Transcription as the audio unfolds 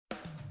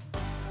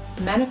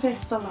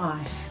Manifest for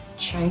Life,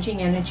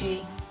 Changing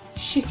Energy,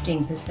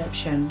 Shifting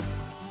Perception.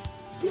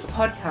 This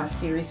podcast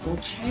series will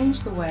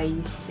change the way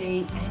you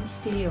see and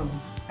feel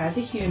as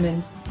a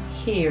human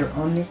here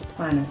on this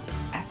planet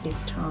at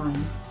this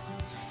time.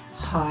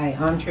 Hi,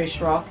 I'm Trish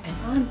Rock and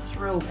I'm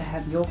thrilled to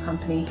have your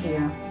company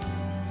here.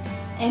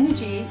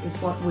 Energy is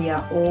what we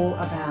are all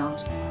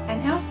about,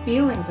 and our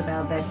feelings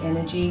about that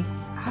energy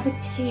are the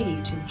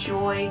key to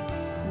joy,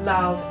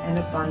 love and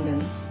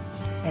abundance,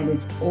 and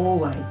it's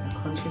always a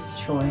conscious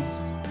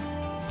choice.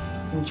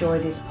 Enjoy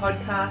this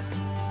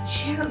podcast,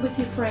 share it with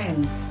your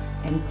friends,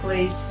 and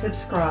please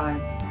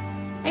subscribe.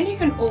 And you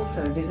can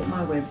also visit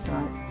my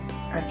website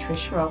at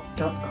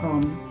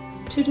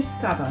trishrock.com to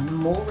discover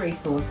more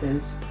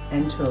resources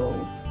and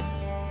tools.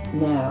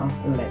 Now,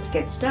 let's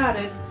get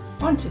started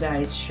on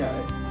today's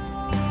show.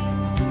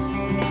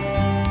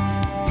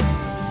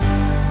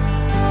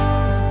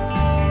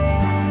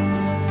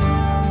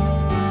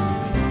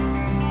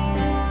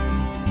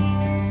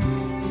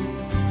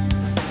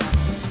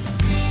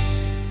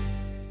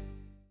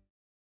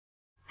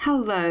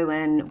 Hello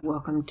and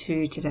welcome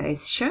to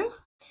today's show.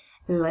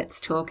 Let's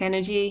talk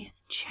energy,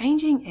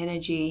 changing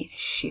energy,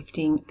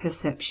 shifting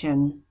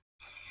perception.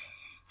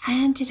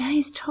 And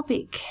today's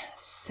topic,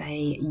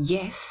 say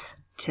yes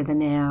to the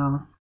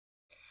now.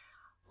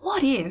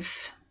 What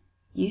if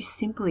you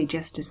simply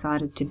just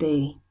decided to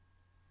be?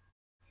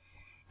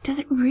 Does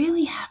it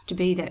really have to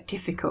be that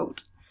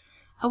difficult?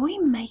 Are we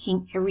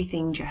making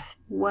everything just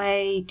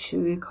way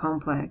too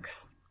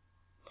complex?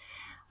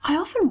 I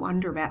often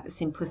wonder about the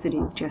simplicity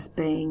of just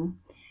being.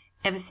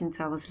 Ever since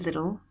I was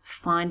little,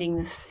 finding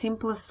the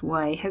simplest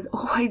way has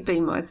always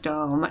been my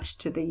style, much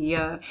to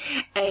the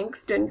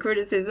angst and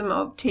criticism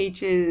of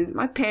teachers,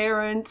 my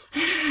parents,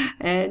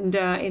 and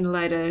in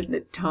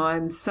later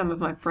times, some of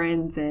my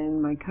friends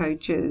and my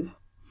coaches.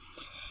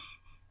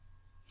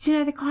 You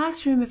know, the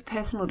classroom of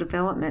personal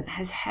development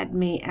has had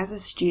me as a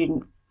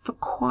student for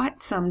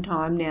quite some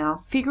time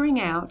now, figuring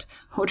out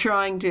or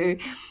trying to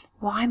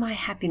why my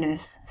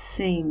happiness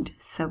seemed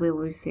so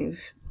elusive.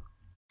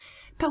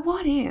 But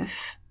what if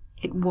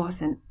it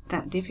wasn't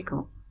that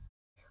difficult?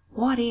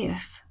 What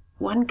if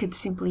one could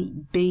simply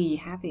be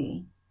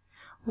happy?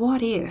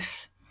 What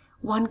if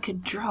one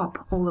could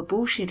drop all the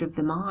bullshit of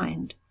the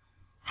mind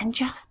and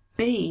just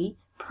be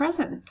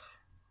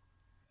presence?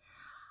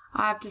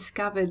 I've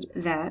discovered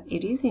that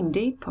it is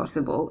indeed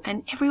possible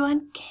and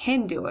everyone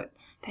can do it.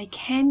 They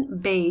can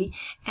be,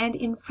 and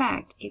in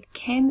fact, it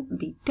can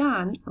be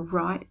done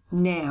right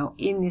now,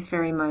 in this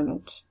very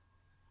moment.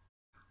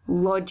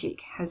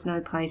 Logic has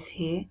no place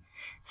here.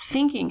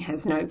 Thinking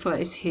has no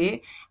place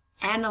here.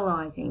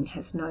 Analysing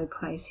has no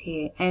place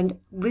here. And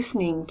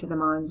listening to the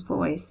mind's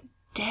voice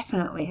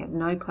definitely has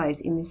no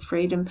place in this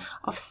freedom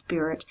of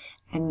spirit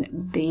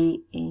and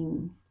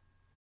being.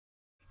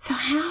 So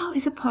how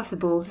is it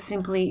possible to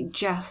simply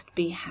just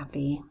be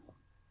happy?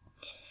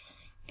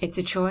 It's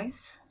a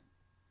choice.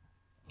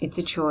 It's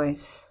a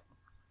choice.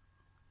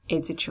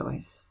 It's a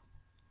choice.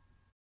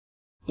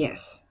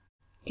 Yes,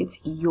 it's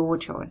your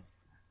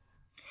choice.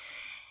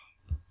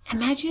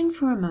 Imagine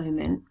for a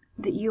moment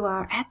that you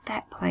are at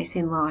that place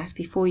in life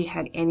before you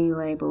had any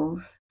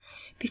labels,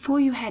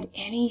 before you had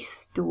any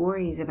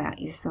stories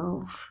about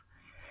yourself,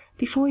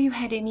 before you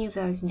had any of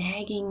those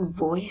nagging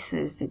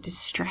voices that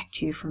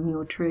distract you from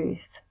your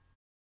truth.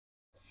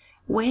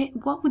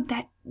 What would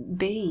that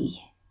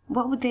be?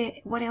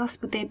 What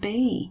else would there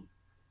be?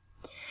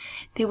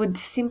 There would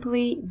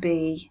simply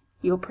be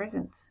your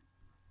presence,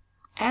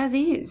 as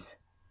is,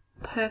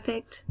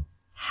 perfect,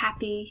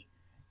 happy,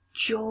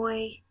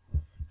 joy,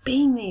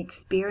 being the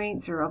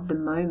experiencer of the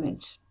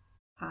moment.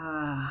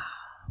 Ah,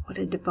 what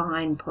a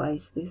divine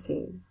place this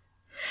is,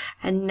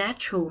 and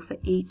natural for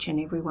each and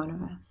every one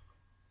of us.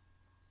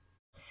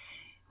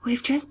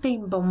 We've just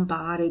been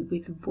bombarded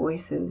with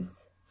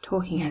voices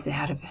talking us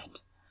out of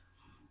it,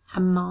 a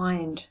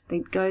mind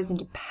that goes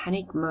into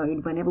panic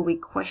mode whenever we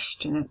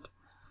question it,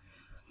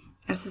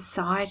 a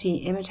society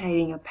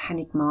imitating a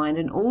panic mind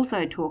and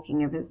also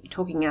talking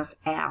us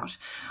out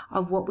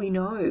of what we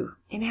know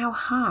in our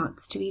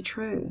hearts to be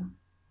true.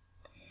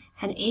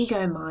 An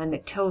ego mind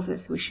that tells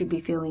us we should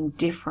be feeling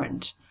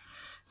different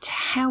to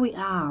how we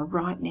are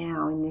right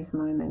now in this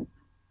moment.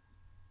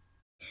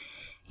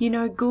 You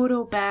know, good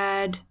or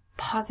bad,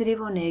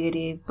 positive or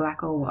negative,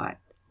 black or white.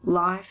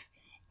 Life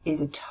is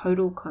a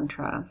total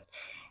contrast.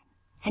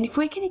 And if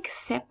we can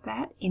accept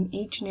that in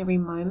each and every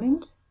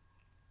moment,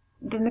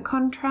 then the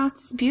contrast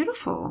is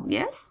beautiful,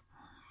 yes?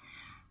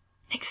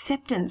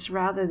 Acceptance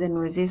rather than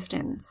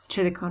resistance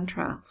to the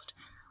contrast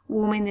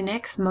will mean the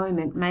next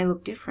moment may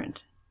look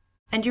different,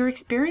 and your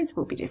experience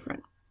will be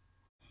different.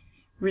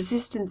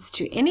 Resistance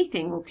to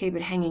anything will keep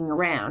it hanging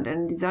around,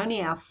 and it is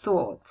only our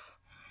thoughts,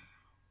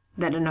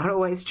 that are not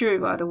always true,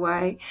 by the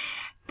way,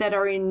 that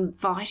are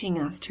inviting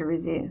us to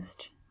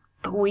resist.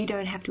 But we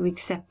don't have to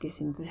accept this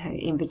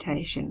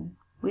invitation.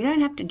 We don't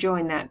have to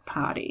join that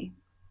party.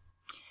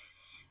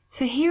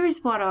 So here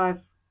is what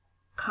I've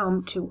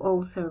come to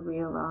also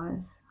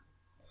realize.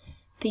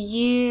 the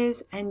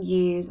years and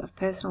years of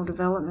personal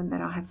development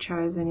that I have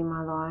chosen in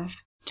my life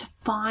to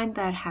find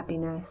that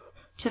happiness,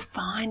 to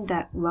find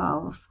that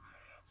love,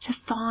 to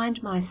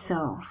find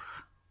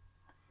myself.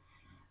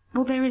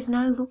 Well, there is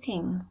no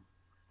looking.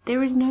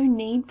 There is no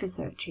need for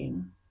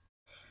searching.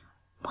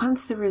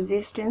 Once the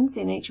resistance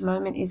in each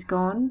moment is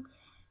gone,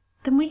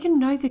 then we can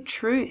know the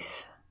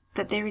truth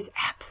that there is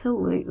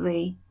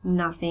absolutely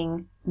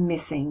nothing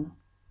missing.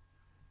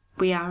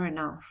 We are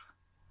enough.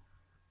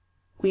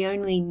 We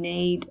only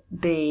need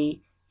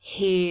be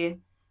here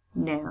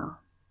now.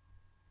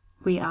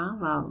 We are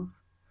love.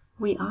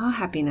 We are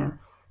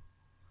happiness.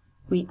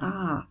 We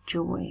are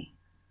joy.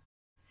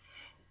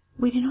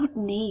 We do not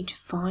need to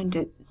find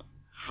it,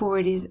 for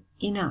it is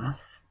in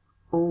us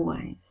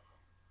always.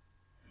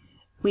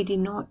 We do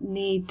not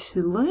need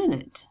to learn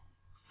it,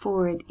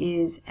 for it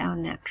is our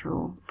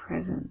natural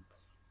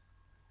presence.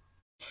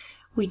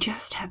 We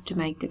just have to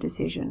make the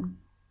decision.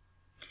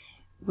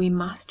 We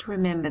must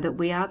remember that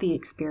we are the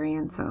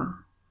experiencer.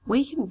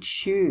 We can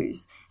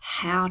choose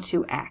how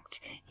to act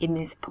in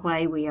this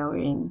play we are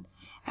in,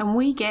 and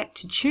we get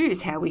to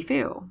choose how we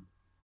feel.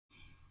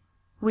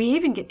 We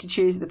even get to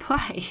choose the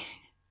play.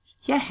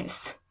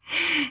 Yes,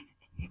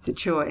 it's a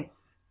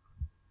choice.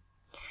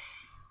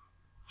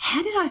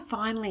 How did I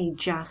finally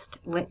just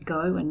let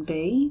go and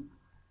be?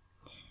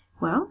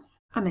 Well,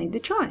 I made the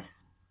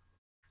choice.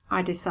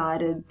 I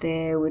decided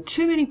there were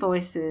too many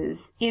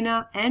voices,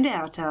 inner and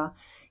outer,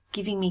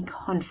 giving me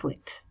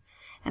conflict,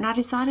 and I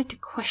decided to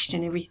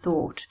question every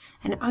thought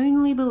and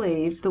only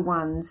believe the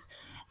ones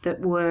that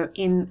were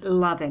in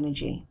love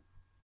energy.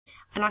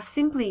 And I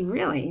simply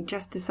really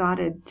just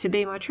decided to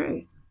be my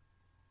truth.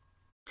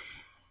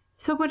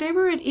 So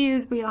whatever it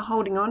is we are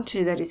holding on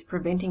to that is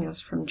preventing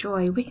us from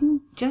joy, we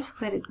can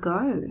just let it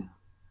go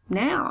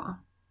now.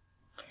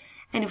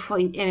 And if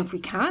we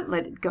can't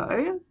let it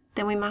go,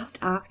 then we must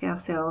ask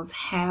ourselves,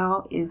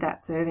 how is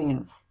that serving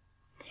us?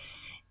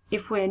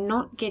 If we're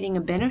not getting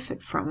a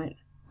benefit from it,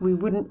 we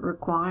wouldn't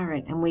require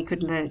it and we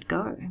could let it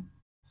go.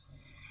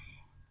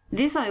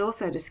 This I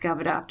also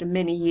discovered after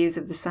many years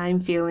of the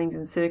same feelings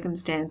and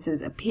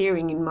circumstances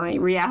appearing in my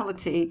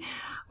reality,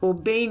 or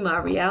being my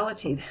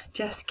reality, that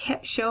just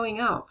kept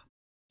showing up.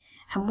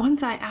 And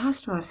once I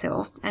asked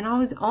myself, and I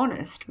was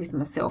honest with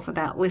myself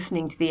about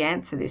listening to the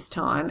answer this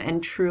time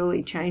and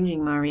truly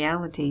changing my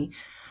reality,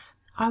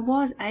 I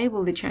was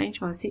able to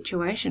change my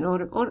situation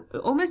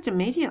almost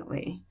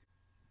immediately.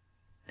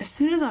 As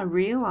soon as I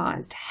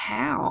realised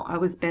how I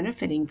was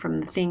benefiting from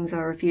the things I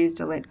refused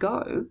to let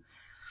go,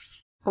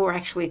 or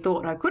actually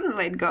thought I couldn't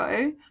let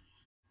go,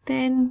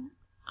 then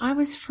I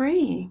was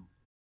free.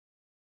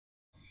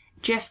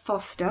 Jeff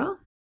Foster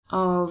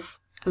of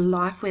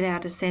Life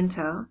Without a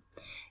Centre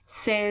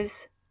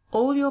says,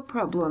 all your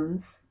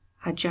problems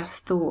are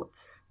just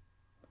thoughts,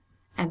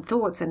 and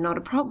thoughts are not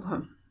a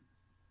problem.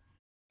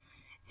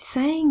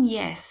 Saying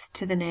yes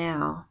to the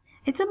now,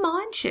 it's a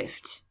mind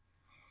shift.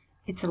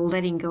 It's a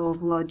letting go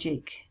of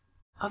logic,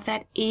 of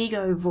that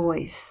ego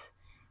voice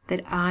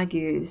that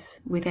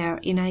argues with our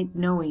innate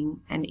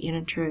knowing and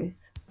inner truth.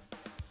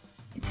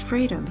 It's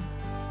freedom.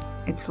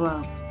 It's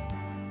love.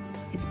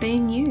 It's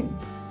being you.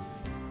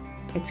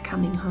 It's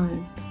coming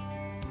home.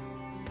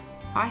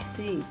 I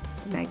see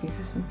the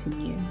magnificence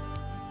in you.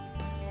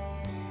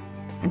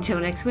 Until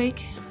next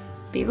week,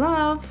 be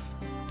love,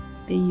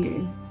 be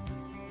you.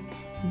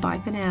 Bye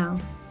for now.